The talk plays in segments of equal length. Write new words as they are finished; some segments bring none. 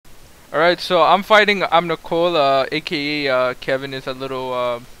Alright, so I'm Nicole, aka Kevin is a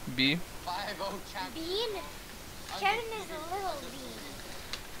little B. 5-0 champ. Bean? Kevin is a little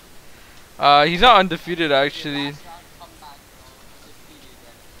bean. He's not undefeated actually. Last round comeback, bro. Defeated,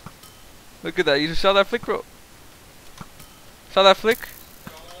 right? Look at that, you saw that flick, bro? Saw that flick?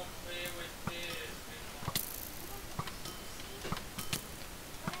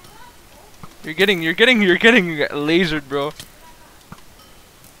 You're getting lasered, bro.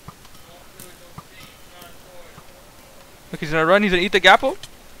 Look, he's gonna run. He's gonna eat the gapple.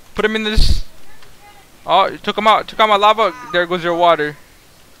 Put him in this. Oh, you took him out. Took out my lava. There goes your water.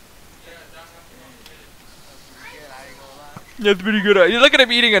 That's pretty good, I ain't gonna lie. That's pretty good. You look at him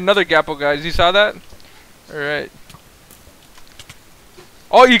eating another gapple, guys. You saw that? All right.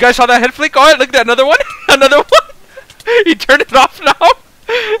 Oh, you guys saw that head flick? Oh, look at that. Another one. Another one. He turned it off now.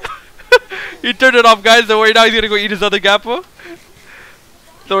 He turned it off, guys. Don't worry. Now he's gonna go eat his other gapple.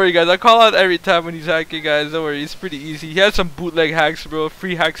 Don't worry, guys. I call out every time when he's hacking, guys. Don't worry. It's pretty easy. He has some bootleg hacks, bro.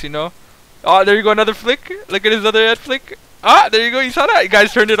 Free hacks, you know. Oh, there you go. Another flick. Look at his other head flick. Ah, there you go. You saw that? You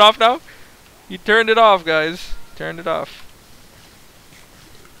guys turned it off now. He turned it off, guys. Turned it off.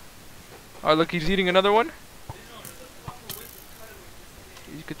 Oh, look. He's eating another one.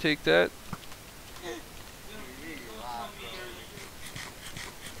 You could take that.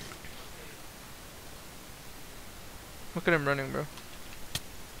 Look at him running, bro.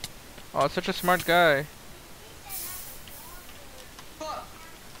 Oh, such a smart guy. You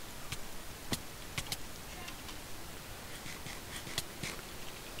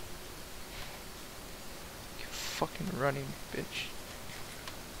fucking running bitch.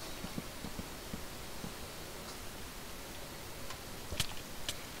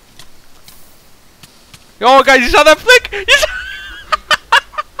 Yo, guys, you saw that flick? You saw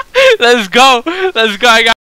Let's go. Let's go. I got